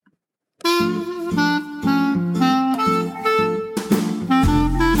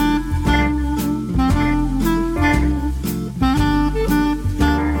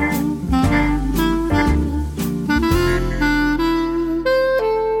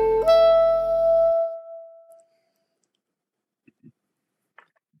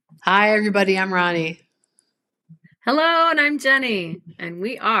Hi, everybody. I'm Ronni. Hello, and I'm Jennie, and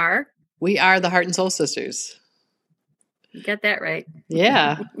we are the Heart and Soul Sisters. You got that right.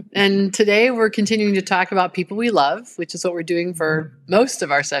 Yeah. And today we're continuing to talk about people we love, which is what we're doing for most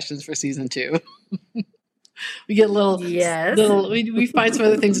of our sessions for season 2. We get we find some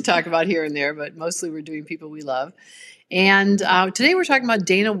other things to talk about here and there, but mostly we're doing people we love. And today we're talking about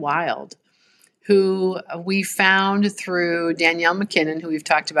Dana Wilde, who we found through Danielle McKinnon, who we've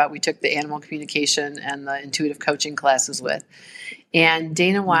talked about. We took the animal communication and the intuitive coaching classes with. And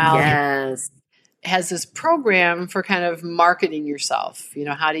Dana Wilde has this program for kind of marketing yourself. You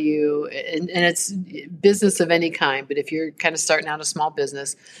know, how do you, and it's business of any kind, but if you're kind of starting out a small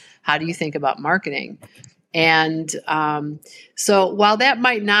business, how do you think about marketing? And so while that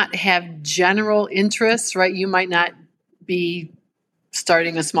might not have general interests, right, you might not be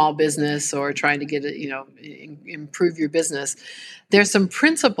starting a small business or trying to get it, improve your business. There's some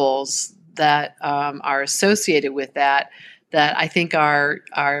principles that are associated with that I think are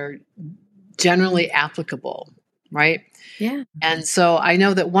generally applicable, right? Yeah. And so I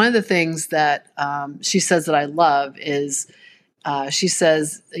know that one of the things that she says that I love is she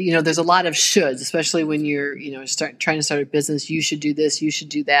says, there's a lot of shoulds, especially when you're, trying to start a business. You should do this, you should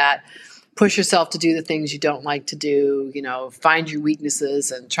do that. Push yourself to do the things you don't like to do, find your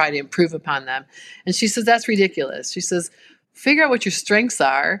weaknesses and try to improve upon them. And she says, that's ridiculous. She says, figure out what your strengths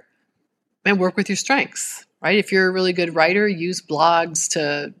are and work with your strengths, right? If you're a really good writer, use blogs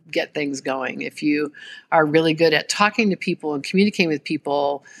to get things going. If you are really good at talking to people and communicating with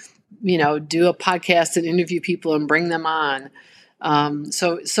people, do a podcast and interview people and bring them on.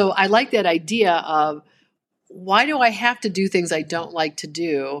 So I like that idea of, why do I have to do things I don't like to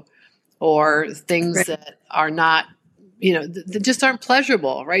do? Or things that are not, that just aren't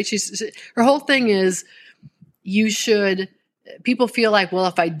pleasurable, right? Her whole thing is, people feel like, well,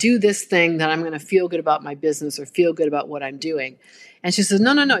 if I do this thing, then I'm going to feel good about my business or feel good about what I'm doing. And she says,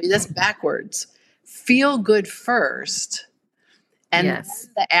 no, that's backwards. Feel good first. And then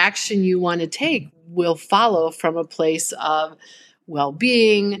the action you want to take will follow from a place of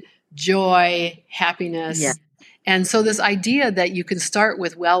well-being, joy, happiness. Yeah. And so this idea that you can start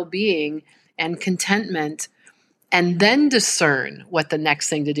with well-being and contentment and then discern what the next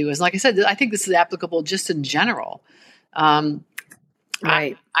thing to do is. Like I said, I think this is applicable just in general.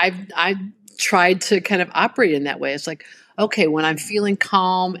 Right. I've tried to kind of operate in that way. It's like, okay, when I'm feeling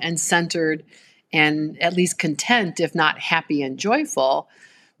calm and centered and at least content, if not happy and joyful,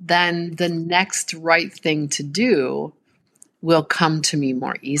 then the next right thing to do will come to me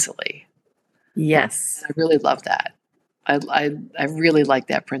more easily. Yes. I really love that. I really like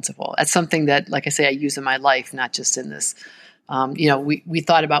that principle. That's something that, like I say, I use in my life, not just in this. We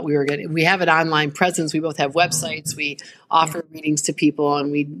thought about, we have an online presence. We both have websites. We offer readings to people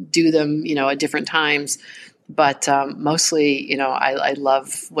and we do them, at different times. But mostly, I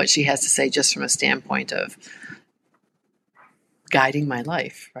love what she has to say just from a standpoint of guiding my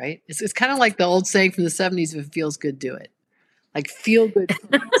life, right? It's kind of like the old saying from the 70s, if it feels good, do it. Like, feel good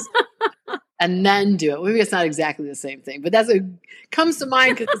first. And then do it. Maybe it's not exactly the same thing, but that's what comes to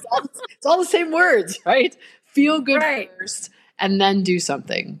mind because it's all the same words, right? Feel good first and then do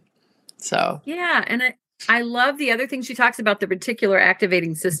something. So yeah, and I love the other thing she talks about, the reticular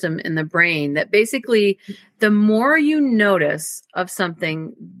activating system in the brain, that basically the more you notice of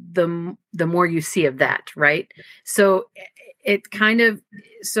something, the more you see of that, right? So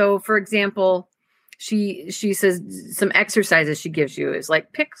for example, she says some exercises she gives you is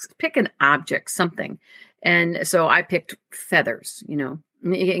like pick an object, something. And so I picked feathers,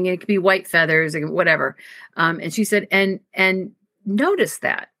 it could be white feathers, whatever. And she said, and notice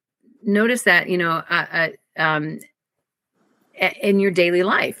that, in your daily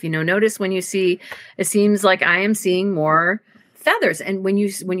life, notice when you see, it seems like I am seeing more feathers. And when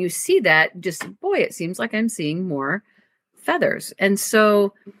you see that, just, boy, it seems like I'm seeing more feathers. And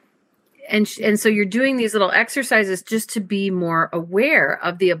so you're doing these little exercises just to be more aware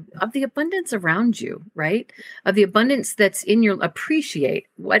of the abundance around you, right? Of the abundance that's appreciate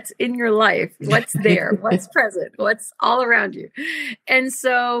what's in your life, what's there, what's present, what's all around you. And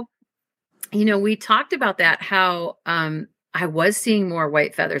so, we talked about that, how I was seeing more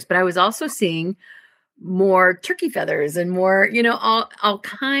white feathers, but I was also seeing more turkey feathers and more, all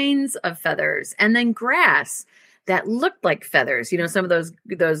kinds of feathers, and then grass that looked like feathers, some of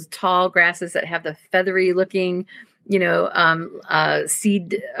those tall grasses that have the feathery looking,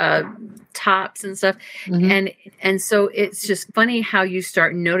 seed tops and stuff. Mm-hmm. And so it's just funny how you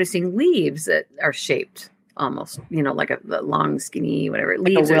start noticing leaves that are shaped almost, like a long, skinny, whatever,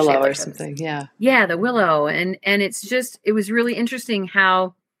 Like leaves a willow are or something. Yeah. Yeah, the willow. And it was really interesting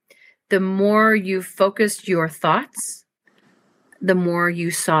how the more you focused your thoughts, the more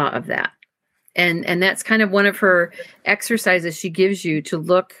you saw of that. And that's kind of one of her exercises she gives you to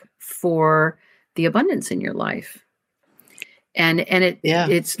look for the abundance in your life. And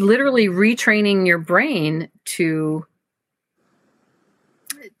it's literally retraining your brain to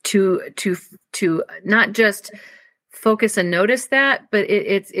not just focus and notice that, but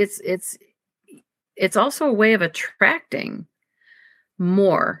it's also a way of attracting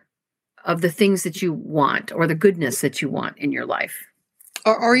more of the things that you want or the goodness that you want in your life.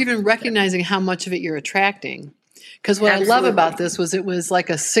 Or even recognizing how much of it you're attracting. Because what I love about this was it was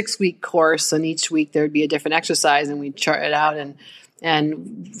like a 6-week course, and each week there'd be a different exercise, and we'd chart it out, and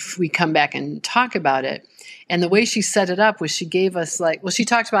we come back and talk about it. And the way she set it up was she gave us she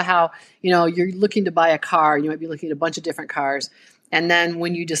talked about how, you're looking to buy a car, you might be looking at a bunch of different cars. And then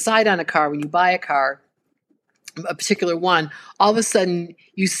when you decide on a car, when you buy a car, a particular one, all of a sudden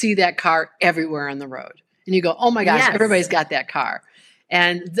you see that car everywhere on the road. And you go, oh my gosh, everybody's got that car.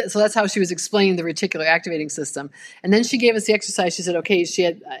 And so that's how she was explaining the reticular activating system. And then she gave us the exercise. She said, okay, she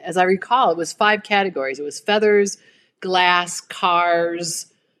had, as I recall, it was 5 categories. It was feathers, glass, cars,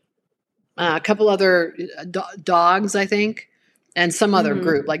 a couple other dogs, I think, and some other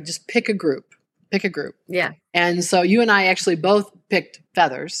group. Like just pick a group. Yeah. And so you and I actually both picked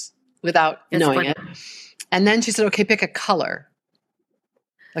feathers without knowing it. And then she said, okay, pick a color.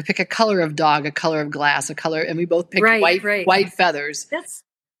 Like pick a color of dog, a color of glass, a color, and we both picked white feathers. That's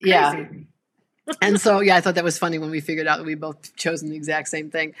crazy. Yeah. And so, I thought that was funny when we figured out that we both chosen the exact same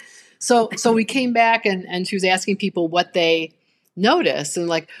thing. So we came back and she was asking people what they noticed,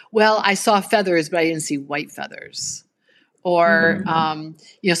 and I saw feathers, but I didn't see white feathers. Or,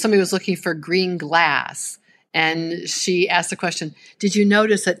 somebody was looking for green glass, and she asked the question, did you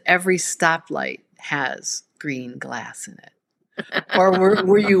notice that every stoplight has green glass in it? Or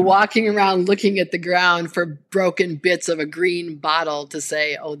were you walking around looking at the ground for broken bits of a green bottle to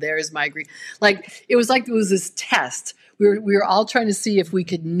say, oh, there's my green? It was this test. We were all trying to see if we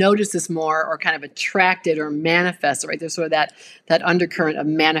could notice this more or kind of attract it or manifest it, right? There's sort of that undercurrent of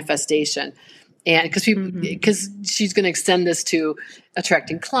manifestation. And because she's going to extend this to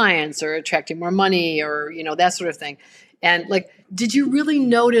attracting clients or attracting more money or, that sort of thing. And did you really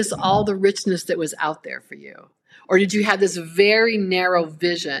notice all the richness that was out there for you? Or did you have this very narrow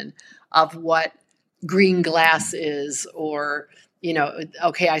vision of what green glass is? Or,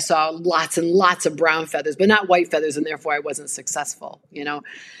 okay, I saw lots and lots of brown feathers, but not white feathers, and therefore I wasn't successful,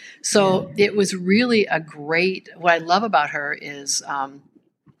 So it was really what I love about her is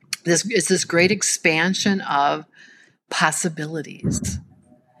this great expansion of possibilities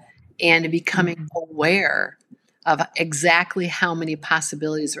and becoming aware of exactly how many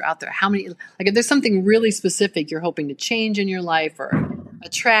possibilities are out there. How many, if there's something really specific you're hoping to change in your life or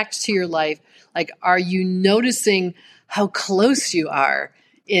attract to your life, are you noticing how close you are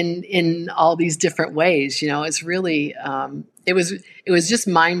in all these different ways? It's really, it was just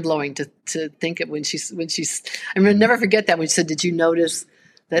mind blowing to think of when she's, I'm gonna never forget that when she said, did you notice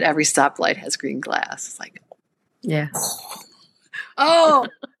that every stoplight has green glass? It's yeah. Oh,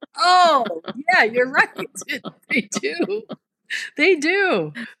 yeah, you're right. They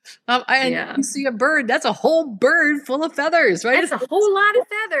do. And you see a bird, that's a whole bird full of feathers, right? That's a whole lot of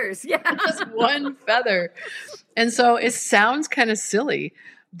feathers. Yeah. Just one feather. And so it sounds kind of silly,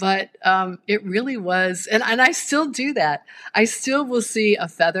 but it really was. And I still do that. I still will see a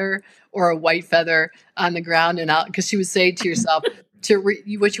feather or a white feather on the ground. And because she would say to yourself, what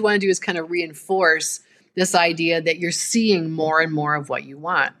you want to do is kind of reinforce this idea that you're seeing more and more of what you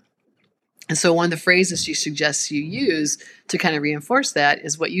want. And so one of the phrases she suggests you use to kind of reinforce that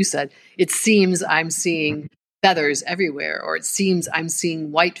is what you said. It seems I'm seeing feathers everywhere, or it seems I'm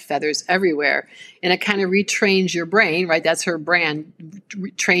seeing white feathers everywhere. And it kind of retrains your brain, right? That's her brand,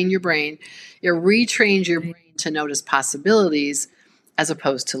 train your brain. It retrains your brain to notice possibilities as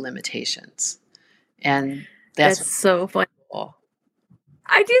opposed to limitations. And that's so funny.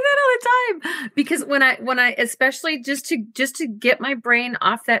 I do that all the time because when I especially just to get my brain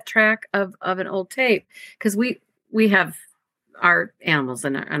off that track of an old tape, because we have our animals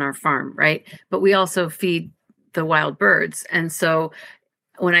in our farm, right? But we also feed the wild birds. And so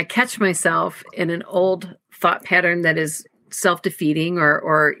when I catch myself in an old thought pattern that is self-defeating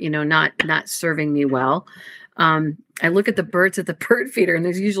or not serving me well, I look at the birds at the bird feeder, and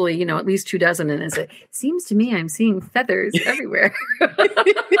there's usually, at least 2 dozen. And it seems to me I'm seeing feathers everywhere. And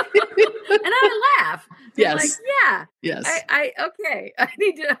I laugh. Yes. I'm like, yeah. Yes. Okay. I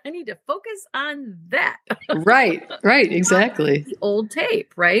need to focus on that. Right. Exactly. The old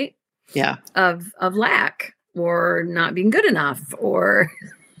tape, right? Yeah. Of lack or not being good enough or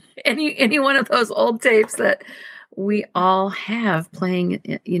any one of those old tapes that we all have playing,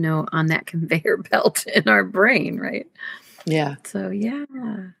 on that conveyor belt in our brain, right? Yeah. So, yeah.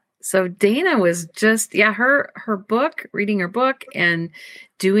 So Dana was just, her book, reading her book and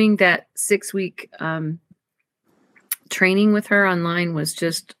doing that 6-week training with her online was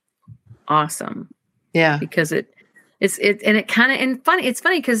just awesome. Yeah. Because it's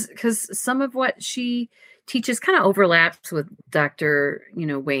funny because some of what she teaches kind of overlaps with Dr.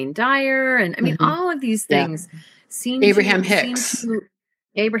 Wayne Dyer. And I mean, all of these things seem Abraham Hicks.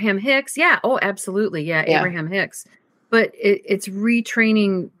 Abraham Hicks. Yeah. Oh, absolutely. Yeah. Abraham Hicks. But it's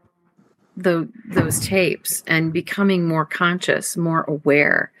retraining those tapes and becoming more conscious, more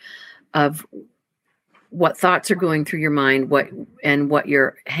aware of what thoughts are going through your mind, what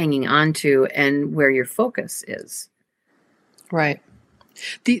you're hanging on to and where your focus is. Right.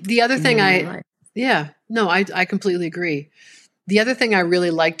 The other thing I completely agree. The other thing I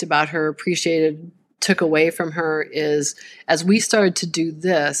really liked about her, appreciated, took away from her is as we started to do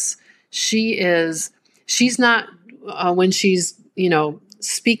this, she's not, when she's,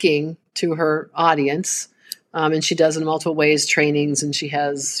 speaking to her audience, and she does in multiple ways, trainings, and she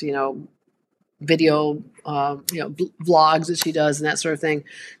has, video, vlogs that she does and that sort of thing.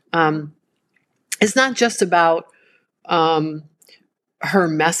 It's not just about, her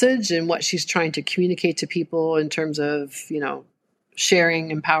message and what she's trying to communicate to people in terms of,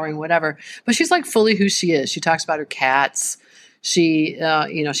 sharing, empowering, whatever, but she's like fully who she is. She talks about her cats. She,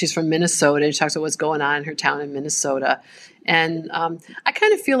 she's from Minnesota. She talks about what's going on in her town in Minnesota. And I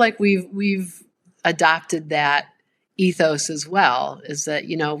kind of feel like we've adopted that ethos as well, is that,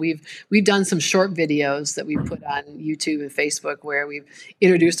 we've done some short videos that we put on YouTube and Facebook where we've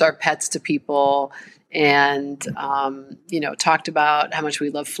introduced our pets to people and, talked about how much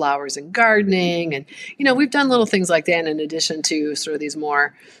we love flowers and gardening. And, we've done little things like that in addition to sort of these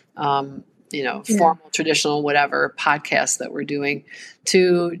more, formal, traditional, whatever podcasts that we're doing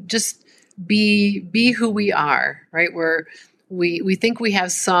to just be who we are, right? We think we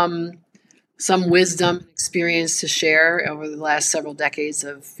have some wisdom, experience to share over the last several decades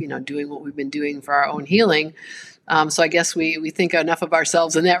of, doing what we've been doing for our own healing. So I guess we think enough of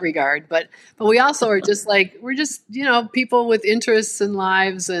ourselves in that regard, but we also are just we're just, people with interests and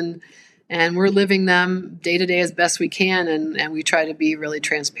lives and we're living them day to day as best we can. And we try to be really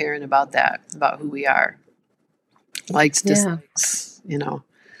transparent about that, about who we are. Likes, dislikes,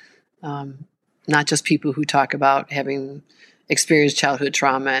 not just people who talk about having experienced childhood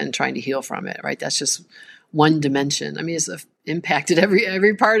trauma and trying to heal from it, right? That's just one dimension. I mean, it's impacted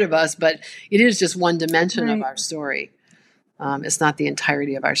every part of us, but it is just one dimension of our story. It's not the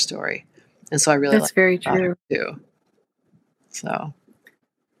entirety of our story. And so I really that's very true too. So.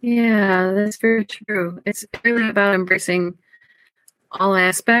 Yeah, that's very true. It's really about embracing all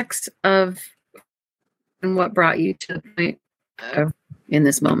aspects of and what brought you to the point of in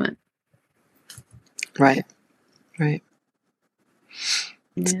this moment. Right.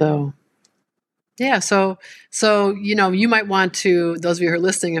 Yeah. So, you might want to, those of you who are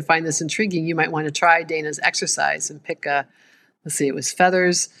listening and find this intriguing, you might want to try Dana's exercise and pick it was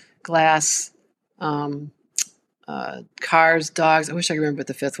feathers, glass, cars, dogs. I wish I could remember what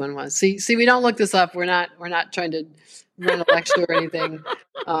the fifth one was. See, we don't look this up. We're not trying to run a lecture or anything.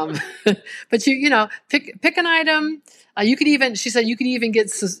 But pick an item. She said you could even get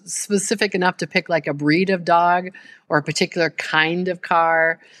specific enough to pick like a breed of dog or a particular kind of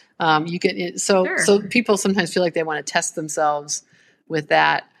car. So people sometimes feel like they want to test themselves with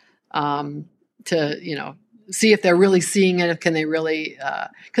that, to, see if they're really seeing it. Can they really,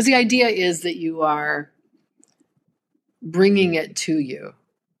 cause the idea is that you are bringing it to you,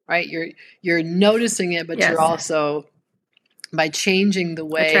 right? You're noticing it, but you're also, by changing the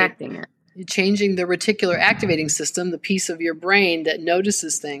way, attracting it. Changing the reticular activating system, the piece of your brain that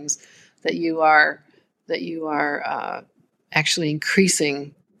notices things, that you are actually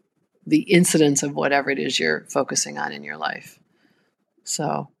increasing the incidence of whatever it is you're focusing on in your life.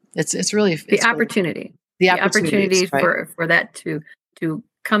 So it's really the opportunity. The opportunity right. for that to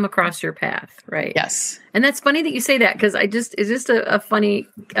come across your path, right? Yes. And that's funny that you say that, because it's just a funny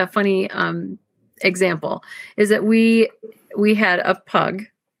example is that we had a pug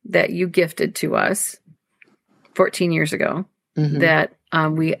that you gifted to us 14 years ago that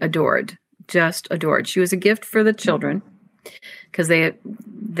we adored. just adored. She was a gift for the children because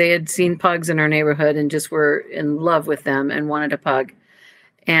they had seen pugs in our neighborhood and just were in love with them and wanted a pug.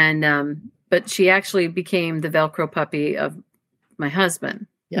 And but she actually became the Velcro puppy of my husband,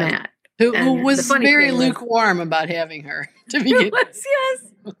 Matt. Who was very lukewarm about having her to begin. He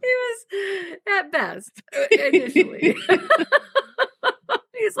was at best initially.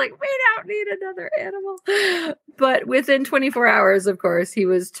 He's like, we don't need another animal. But within 24 hours, of course, he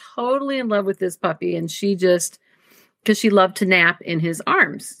was totally in love with this puppy. And she just, because she loved to nap in his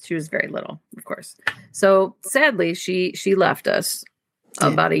arms. She was very little, of course. So sadly, she left us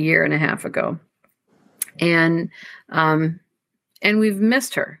about a year and a half ago. And we've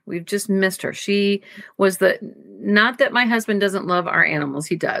missed her. We've just missed her. She was not that my husband doesn't love our animals.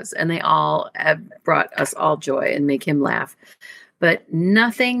 He does. And they all have brought us all joy and make him laugh. But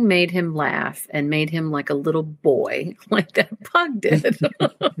nothing made him laugh and made him like a little boy like that pug did.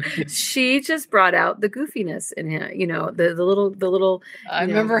 She just brought out the goofiness in him, the little. I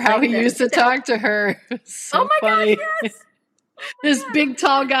remember how he used to talk to her. So funny. Gosh, yes. This big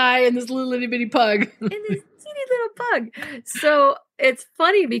tall guy and this little itty bitty pug. And this teeny little pug. So it's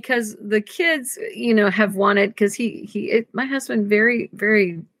funny because the kids, have wanted, because my husband very,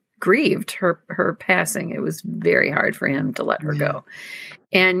 very grieved her passing. It was very hard for him to let her go.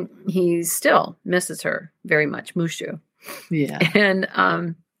 And he still misses her very much, Mushu. Yeah.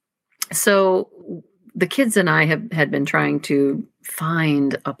 And so the kids and I had been trying to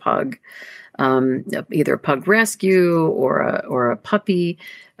find a pug, either a pug rescue or a puppy.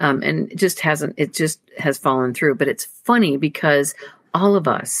 And it just has fallen through. But it's funny because all of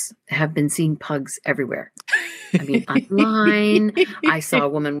us have been seeing pugs everywhere. I mean, online. I saw a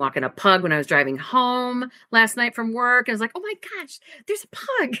woman walking a pug when I was driving home last night from work. I was like, oh my gosh, there's a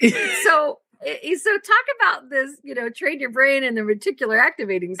pug. So talk about this, train your brain and the reticular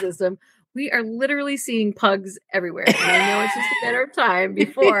activating system. We are literally seeing pugs everywhere. And I know it's just a matter of time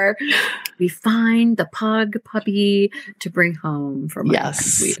before we find the puppy to bring home for my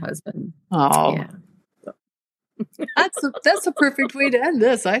sweet husband. Oh, yeah. That's a perfect way to end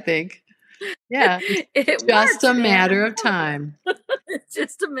this, I think. Yeah. It's just a matter of time. It's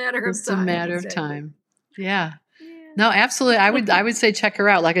just a matter of time. Just a matter of time. Yeah. No, absolutely. I would say check her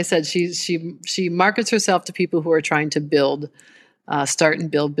out. Like I said, she markets herself to people who are trying to start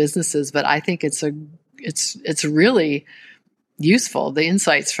and build businesses, but I think it's really useful. The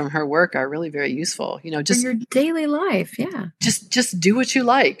insights from her work are really very useful. Just for your daily life. Yeah. Just do what you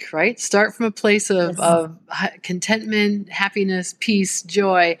like, right? Start from a place of contentment, happiness, peace,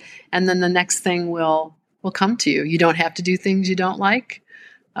 joy, and then the next thing will come to you. You don't have to do things you don't like.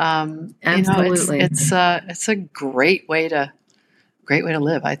 Absolutely. It's a great way to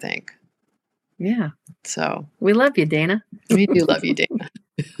live, I think. Yeah. So we love you, Dana. We do love you, Dana.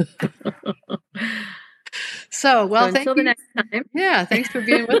 So, until the next time. Yeah, thanks for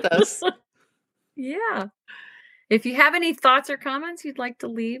being with us. Yeah. If you have any thoughts or comments you'd like to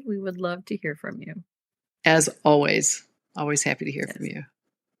leave, we would love to hear from you. As always happy to hear from you.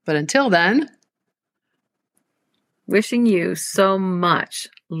 But until then, wishing you so much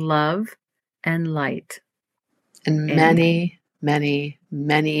love and light. And many, many,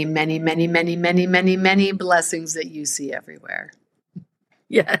 many, many, many, many, many, many, many blessings that you see everywhere.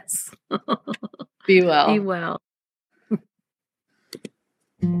 Yes. Be well. Be well.